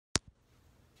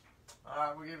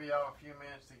Alright, we'll give y'all a few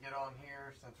minutes to get on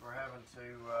here since we're having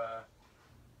to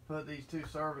put these two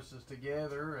services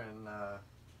together, and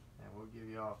we'll give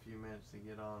y'all a few minutes to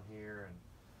get on here.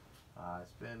 And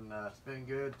it's been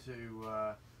good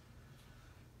to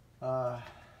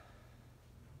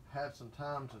have some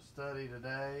time to study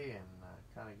today and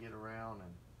kind of get around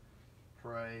and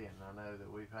pray. And I know that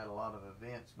we've had a lot of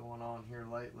events going on here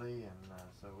lately, and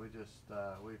so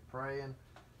we're praying.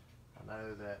 I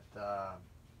know that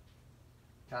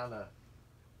kind of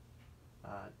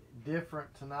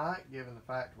different tonight, given the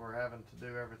fact we're having to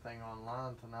do everything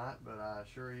online tonight, but I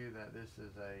assure you that this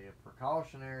is a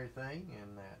precautionary thing,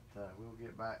 and that we'll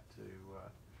get back to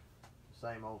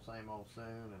same old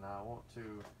soon. And I want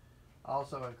to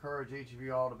also encourage each of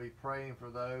you all to be praying for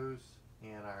those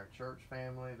in our church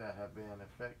family that have been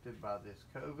affected by this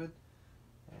COVID,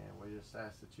 and we just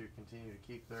ask that you continue to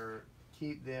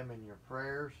keep them in your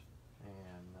prayers,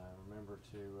 and remember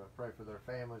to pray for their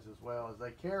families as well as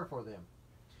they care for them.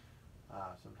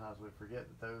 Sometimes we forget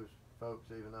that those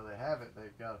folks, even though they have it,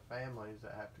 they've got families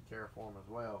that have to care for them as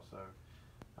well. So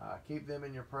keep them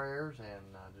in your prayers, and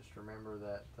just remember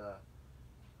that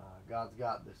God's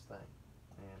got this thing,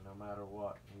 and no matter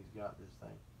what, He's got this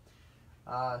thing.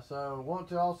 So want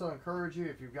to also encourage you,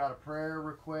 if you've got a prayer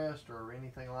request or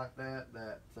anything like that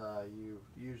you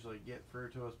usually get through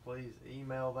to us, please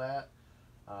email that.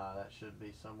 That should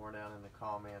be somewhere down in the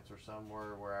comments or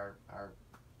somewhere where our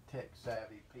tech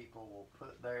savvy people will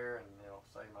put there, and it'll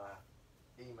say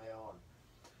my email,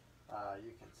 and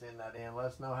you can send that in. Let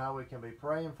us know how we can be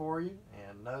praying for you,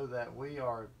 and know that we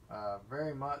are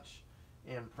very much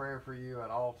in prayer for you at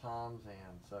all times.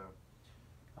 And so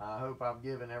I hope I've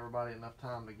given everybody enough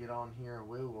time to get on here, and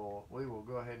we will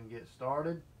go ahead and get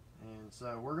started. And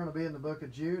so we're going to be in the book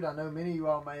of Jude. I know many of you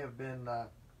all may have been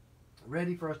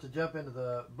ready for us to jump into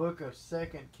the book of 2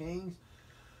 Kings,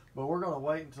 but we're going to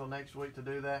wait until next week to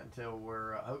do that, until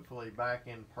we're hopefully back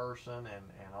in person,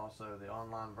 and also the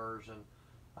online version.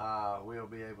 We'll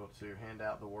be able to hand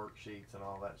out the worksheets and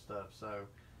all that stuff. So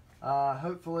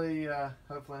hopefully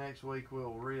next week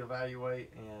we'll reevaluate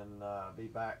and be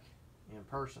back in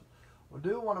person. We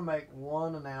do want to make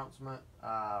one announcement.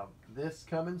 This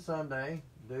coming Sunday,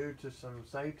 due to some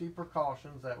safety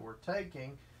precautions that we're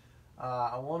taking,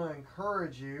 I want to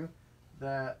encourage you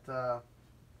that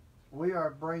we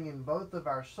are bringing both of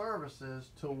our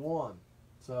services to one.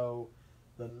 So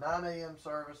the 9 a.m.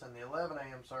 service and the 11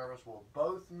 a.m. service will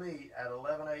both meet at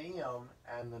 11 a.m.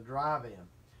 and the drive-in.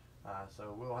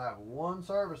 So we'll have one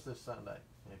service this Sunday.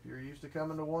 If you're used to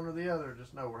coming to one or the other,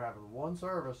 just know we're having one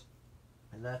service,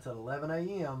 and that's at 11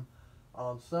 a.m.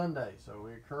 on Sunday. So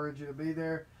we encourage you to be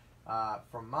there.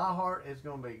 From my heart, it's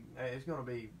going to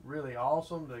be really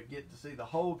awesome to get to see the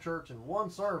whole church in one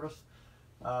service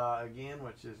again,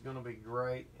 which is going to be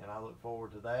great, and I look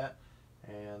forward to that.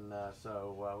 And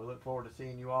so we look forward to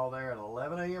seeing you all there at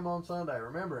 11 a.m. on Sunday.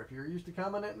 Remember, if you're used to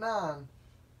coming at 9,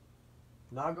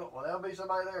 there'll be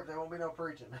somebody there, but there won't be no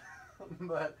preaching.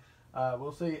 But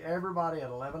we'll see everybody at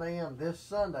 11 a.m. this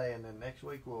Sunday, and then next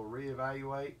week we'll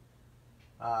reevaluate.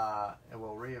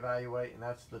 And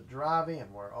that's the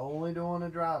drive-in. We're only doing a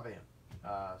drive-in.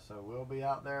 So we'll be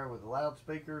out there with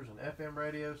loudspeakers and FM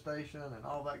radio station and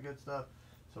all that good stuff.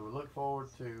 So we look forward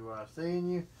to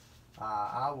seeing you.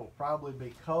 I will probably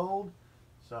be cold,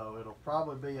 so it'll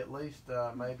probably be at least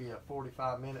maybe a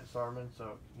 45-minute sermon.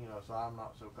 So so I'm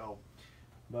not so cold.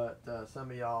 But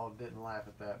some of y'all didn't laugh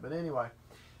at that. But anyway.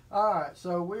 Alright,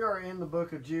 so we are in the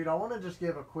book of Jude. I want to just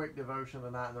give a quick devotion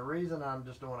tonight, and the reason I'm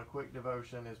just doing a quick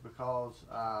devotion is because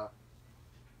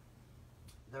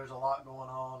there's a lot going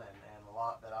on, and a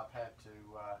lot that I've had to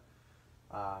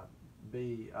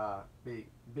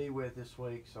be with this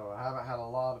week, so I haven't had a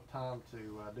lot of time to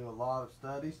do a lot of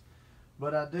studies,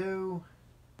 but I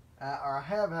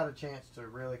have had a chance to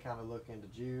really kind of look into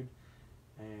Jude,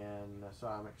 and so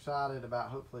I'm excited about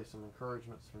hopefully some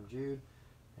encouragements from Jude.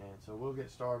 And so we'll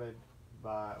get started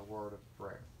by a word of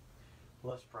prayer.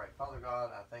 Let's pray. Father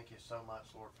God, I thank you so much,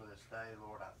 Lord, for this day.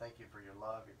 Lord, I thank you for your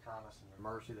love, your kindness, and your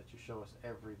mercy that you show us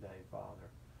every day,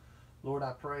 Father. Lord,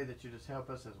 I pray that you just help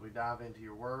us as we dive into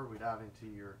your word, we dive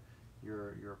into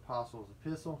your apostles'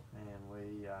 epistle, and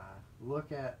we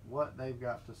look at what they've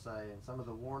got to say and some of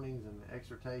the warnings and the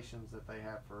exhortations that they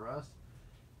have for us.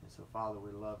 And so, Father,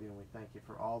 we love you, and we thank you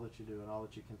for all that you do and all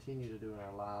that you continue to do in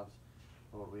our lives.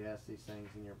 Lord, we ask these things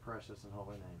in your precious and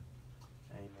holy name.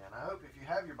 Amen. I hope if you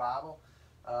have your Bible,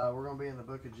 we're going to be in the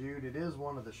book of Jude. It is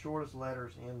one of the shortest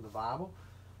letters in the Bible.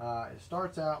 It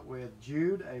starts out with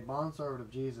Jude, a bondservant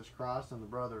of Jesus Christ and the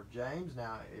brother of James.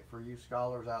 Now, for you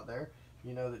scholars out there,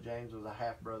 you know that James was a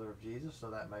half-brother of Jesus,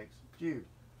 so that makes Jude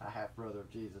a half-brother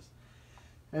of Jesus.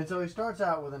 And so he starts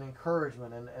out with an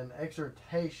encouragement and an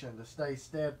exhortation to stay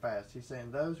steadfast. He's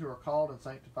saying, those who are called and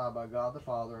sanctified by God the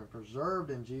Father and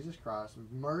preserved in Jesus Christ,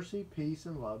 mercy, peace,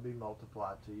 and love be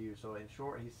multiplied to you. So in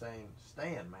short, he's saying,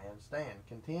 stand, man, stand.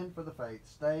 Contend for the faith.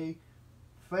 Stay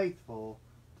faithful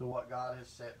to what God has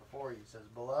set before you. He says,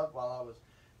 beloved, while I was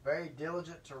very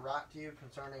diligent to write to you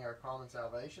concerning our common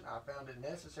salvation, I found it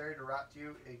necessary to write to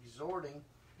you, exhorting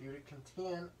you to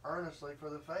contend earnestly for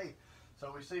the faith.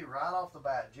 So we see right off the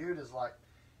bat, Jude is like,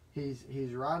 he's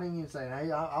writing and saying,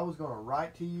 hey, I was going to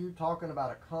write to you talking about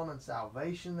a common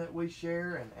salvation that we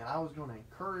share, and I was going to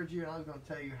encourage you, and I was going to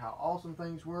tell you how awesome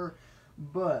things were,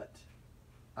 but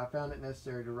I found it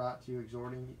necessary to write to you,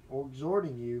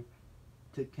 exhorting you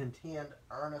to contend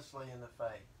earnestly in the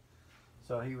faith.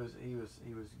 So he was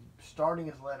starting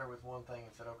his letter with one thing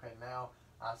and said, okay, now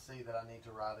I see that I need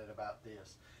to write it about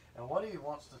this. And what he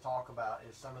wants to talk about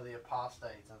is some of the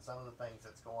apostates and some of the things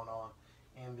that's going on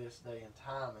in this day and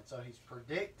time. And so he's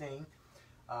predicting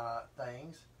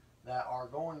things that are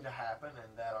going to happen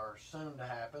and that are soon to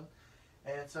happen.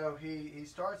 And so he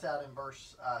starts out in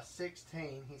verse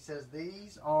 16. He says,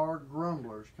 these are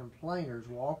grumblers, complainers,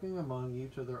 walking among you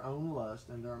to their own lust,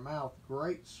 and their mouth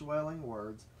great swelling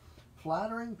words,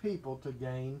 flattering people to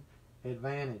gain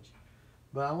advantage.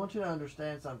 But I want you to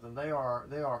understand something. They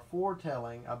are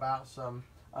foretelling about some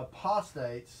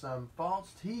apostates, some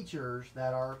false teachers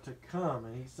that are to come.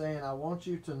 And he's saying, I want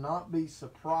you to not be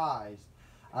surprised.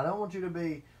 I don't want you to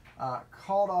be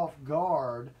caught off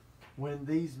guard when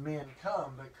these men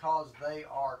come, because they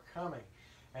are coming.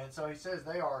 And so he says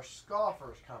they are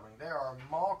scoffers coming. There are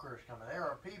mockers coming. There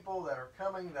are people that are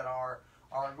coming that are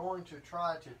going to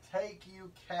try to take you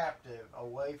captive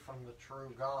away from the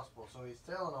true gospel. So he's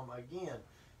telling them again,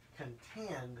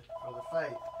 contend for the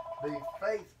faith. Be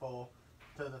faithful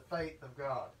to the faith of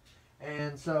God.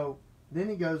 And so then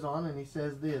he goes on and he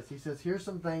says this. He says, here's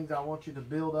some things I want you to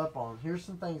build up on. Here's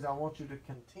some things I want you to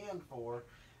contend for,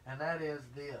 and that is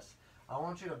this. I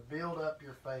want you to build up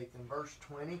your faith. In verse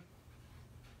 20,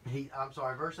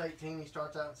 verse 18, he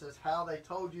starts out and says, how they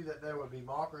told you that there would be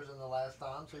mockers in the last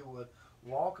times who would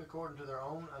walk according to their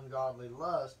own ungodly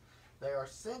lust. They are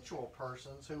sensual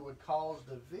persons who would cause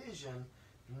division,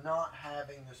 not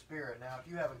having the Spirit. Now,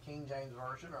 if you have a King James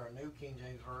Version or a New King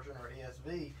James Version or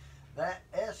ESV, that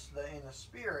S in the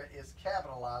Spirit is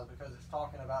capitalized because it's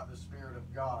talking about the Spirit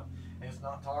of God. It's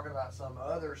not talking about some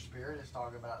other spirit. It's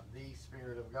talking about the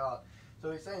Spirit of God.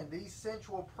 So he's saying these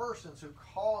sensual persons who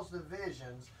cause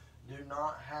divisions do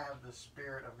not have the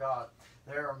Spirit of God.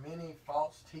 There are many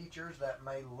false teachers that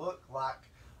may look like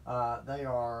they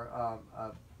are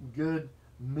good,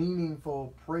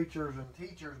 meaningful preachers and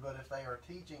teachers, but if they are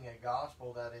teaching a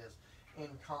gospel that is in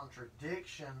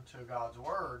contradiction to God's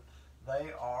Word,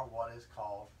 they are what is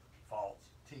called false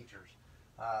teachers.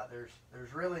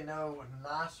 There's really no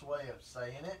nice way of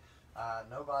saying it.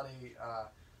 Nobody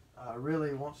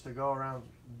really wants to go around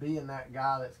being that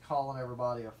guy that's calling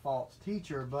everybody a false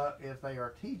teacher, but if they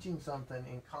are teaching something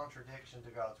in contradiction to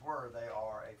God's Word, they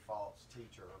are a false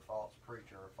teacher or false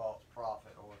preacher or false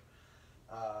prophet or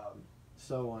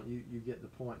so on. You get the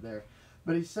point there.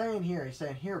 But he's saying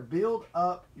here, build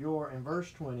up in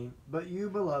verse 20, but you,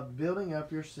 beloved, building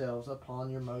up yourselves upon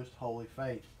your most holy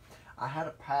faith. I had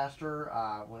a pastor,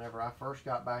 whenever I first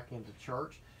got back into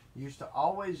church, used to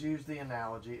always use the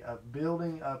analogy of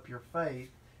building up your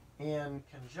faith in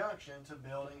conjunction to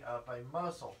building up a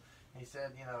muscle. He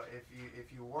said,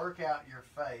 if you work out your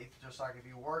faith, just like if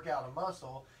you work out a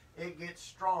muscle, it gets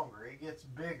stronger, it gets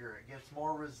bigger, it gets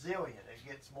more resilient, it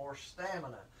gets more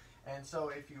stamina. And so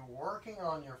if you're working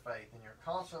on your faith and you're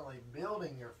constantly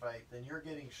building your faith, then you're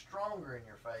getting stronger in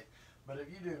your faith. But if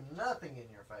you do nothing in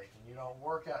your faith and you don't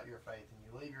work out your faith and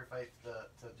you leave your faith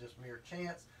to just mere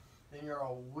chance, then you're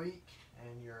all weak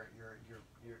and you're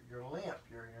limp.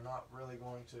 You're not really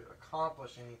going to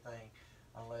accomplish anything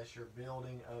unless you're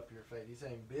building up your faith. He's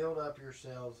saying, build up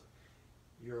yourselves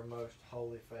your most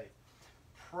holy faith.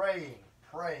 Praying.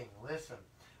 Listen,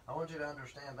 I want you to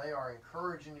understand they are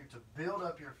encouraging you to build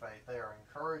up your faith. They are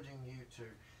encouraging you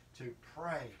to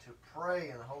pray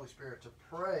in the Holy Spirit, to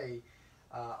pray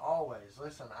always.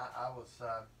 Listen, I was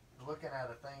looking at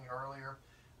a thing earlier.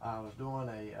 I was doing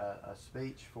a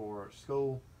speech for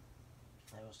school,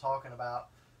 and it was talking about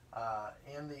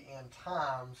in the end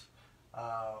times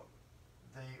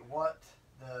what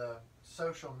the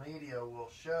social media will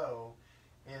show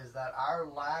is that our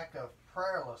lack of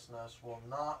prayerlessness will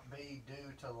not be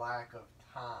due to lack of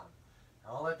time.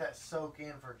 I'll let that soak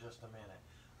in for just a minute.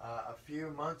 A few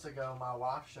months ago, my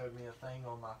wife showed me a thing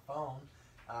on my phone.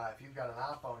 If you've got an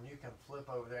iPhone, you can flip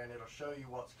over there and it'll show you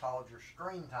what's called your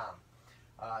screen time.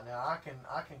 Now I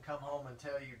can come home and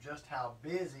tell you just how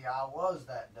busy I was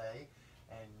that day,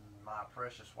 and my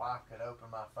precious wife could open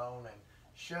my phone and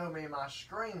show me my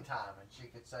screen time, and she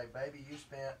could say, "Baby, you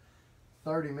spent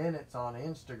 30 minutes on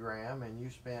Instagram, and you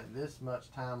spent this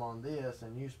much time on this,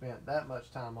 and you spent that much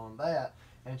time on that,"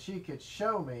 and she could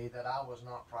show me that I was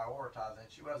not prioritizing.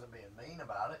 She wasn't being mean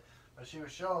about it, but she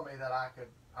was showing me that I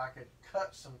could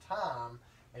cut some time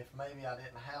if maybe I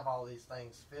didn't have all these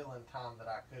things filling time that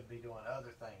I could be doing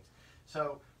other things.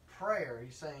 So prayer,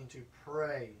 he's saying to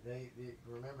pray.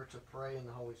 Remember to pray in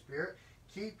the Holy Spirit.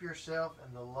 Keep yourself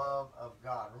in the love of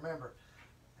God. Remember,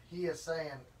 he is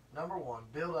saying, number one,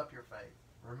 build up your faith.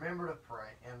 Remember to pray,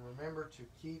 and remember to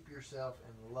keep yourself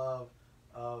in love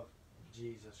of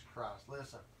Jesus Christ.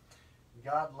 Listen,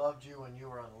 God loved you when you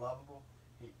were unlovable.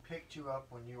 He picked you up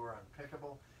when you were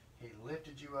unpickable. He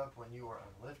lifted you up when you were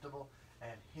unliftable.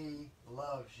 And he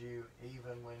loves you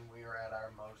even when we are at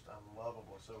our most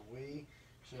unlovable. So we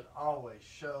should always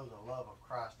show the love of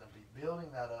Christ and be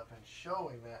building that up and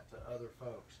showing that to other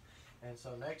folks. And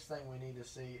so next thing we need to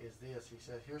see is this. He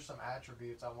says, here's some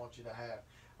attributes I want you to have.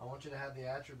 I want you to have the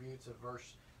attributes of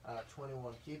verse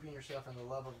 21. Keeping yourself in the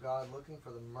love of God, looking for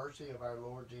the mercy of our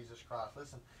Lord Jesus Christ.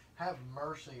 Listen, have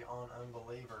mercy on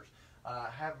unbelievers.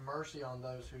 Have mercy on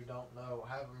those who don't know.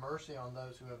 Have mercy on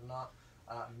those who have not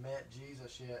met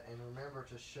Jesus yet, and remember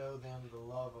to show them the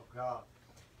love of God.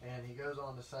 And he goes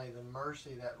on to say the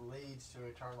mercy that leads to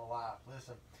eternal life.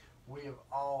 Listen, we have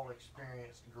all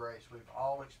experienced grace. We've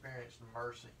all experienced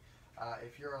mercy.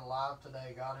 If you're alive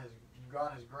today, God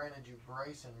has granted you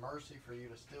grace and mercy for you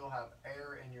to still have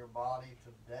air in your body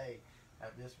today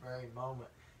at this very moment.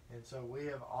 And so we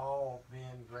have all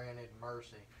been granted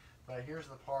mercy. But here's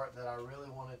the part that I really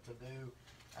wanted to do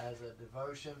as a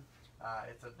devotion.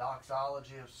 It's a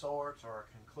doxology of sorts, or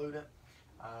a concludent.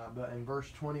 But in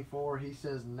verse 24, he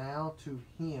says, now to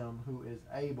him who is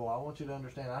able. I want you to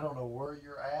understand, I don't know where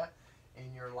you're at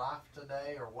in your life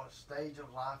today or what stage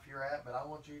of life you're at, but I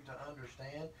want you to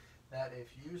understand that if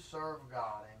you serve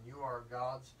God and you are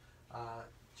God's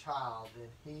child, then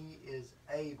he is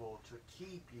able to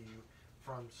keep you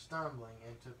from stumbling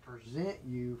and to present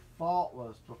you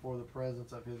faultless before the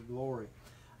presence of his glory.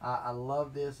 I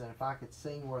love this, and if I could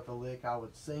sing worth a lick, I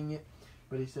would sing it.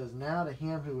 But he says, now to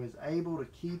him who is able to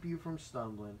keep you from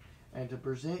stumbling and to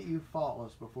present you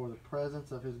faultless before the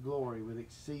presence of his glory with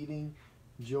exceeding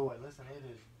joy. Listen,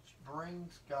 it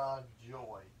brings God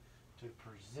joy to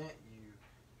present you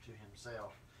to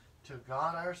himself. To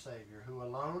God our Savior, who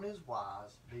alone is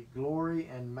wise, be glory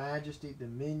and majesty,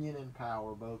 dominion and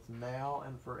power, both now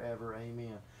and forever.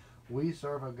 Amen. We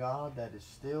serve a God that is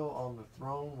still on the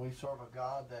throne. We serve a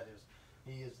God that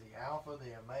he is the Alpha,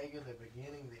 the Omega, the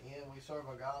beginning, the end. We serve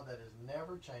a God that is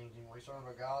never changing. We serve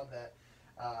a God that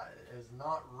is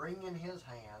not wringing his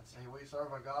hands. And we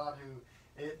serve a God who,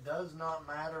 it does not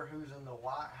matter who's in the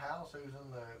White House, who's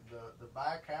in the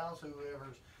back house,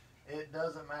 whoever's, it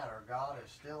doesn't matter. God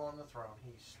is still on the throne.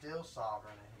 He's still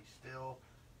sovereign, and he still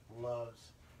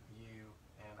loves you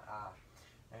and I.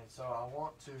 And so I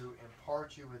want to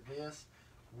impart you with this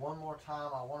one more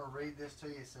time. I want to read this to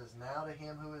you. It says, now to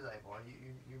him who is able.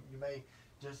 You may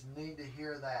just need to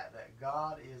hear that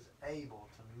God is able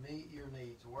to meet your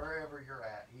needs wherever you're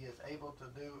at. He is able to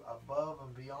do above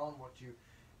and beyond what you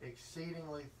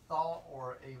exceedingly thought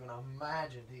or even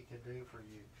imagined he could do for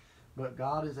you. But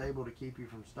God is able to keep you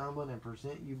from stumbling and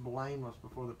present you blameless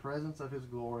before the presence of his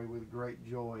glory with great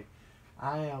joy.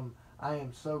 I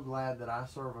am so glad that I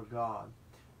serve a God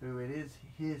who it is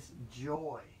his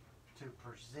joy to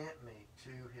present me to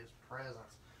his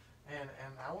presence. And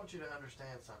I want you to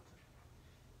understand something.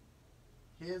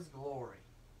 His glory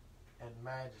and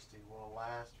majesty will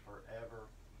last forever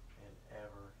and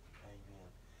ever. Amen.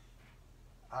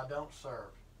 I don't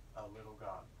serve a little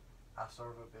God. I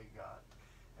serve a big God.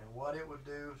 And what it would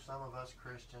do some of us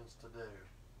Christians to do,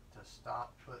 to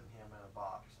stop putting him in a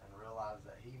box and realize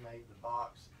that he made the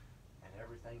box and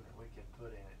everything that we can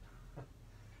put in it.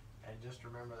 And just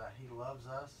remember that he loves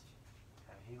us,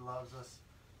 and he loves us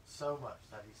so much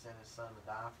that he sent his son to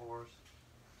die for us.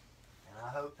 And I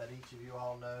hope that each of you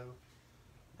all know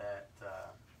that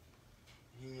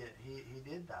he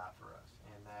did die for us,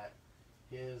 and that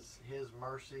his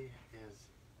mercy is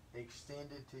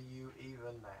extended to you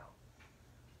even now.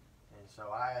 And so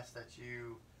I ask that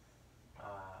you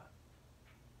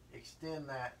extend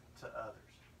that to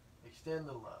others. Extend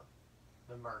the love,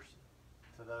 the mercy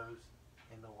to those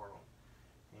in the world.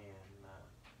 And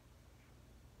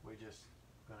we're just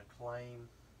going to claim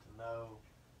to know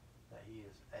that he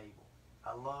is able.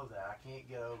 I love that. I can't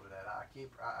get over that. I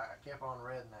kept on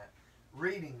reading that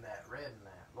reading that.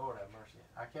 Lord have mercy.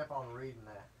 I kept on reading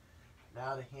that.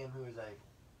 Now to him who is able.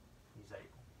 He's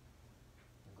able.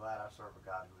 I'm glad I serve a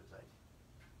God who is able.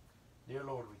 Dear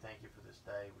Lord, we thank you for this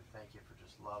day. We thank you for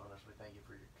just loving us. We thank you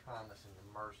for your kindness and your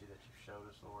mercy that you've showed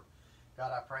us, Lord.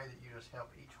 God, I pray that you just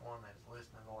help each one that's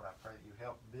listening, Lord. I pray that you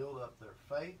help build up their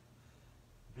faith,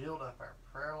 build up our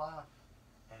prayer life,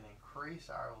 and increase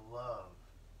our love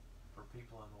for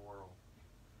people in the world.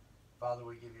 Father,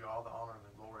 we give you all the honor and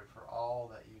the glory for all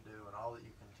that you do and all that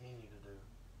you continue to do.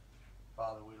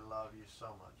 Father, we love you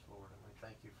so much, Lord, and we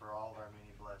thank you for all of our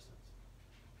many blessings.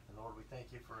 And Lord, we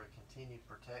thank you for a continued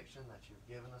protection that you've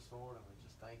given us, Lord, and we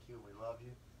just thank you. We love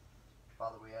you.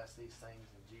 Father, we ask these things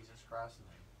in Jesus Christ's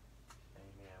name.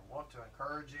 Amen. I want to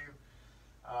encourage you,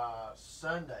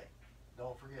 Sunday,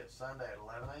 don't forget, Sunday at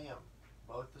 11 a.m.,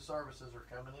 both the services are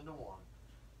coming into one.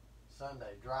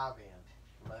 Sunday, drive-in,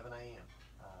 11 a.m.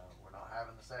 We're not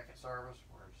having the second service.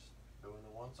 We're just doing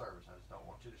the one service. I just don't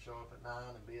want you to show up at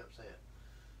 9 and be upset.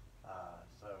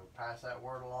 So pass that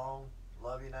word along.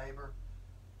 Love your neighbor.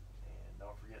 And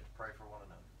don't forget to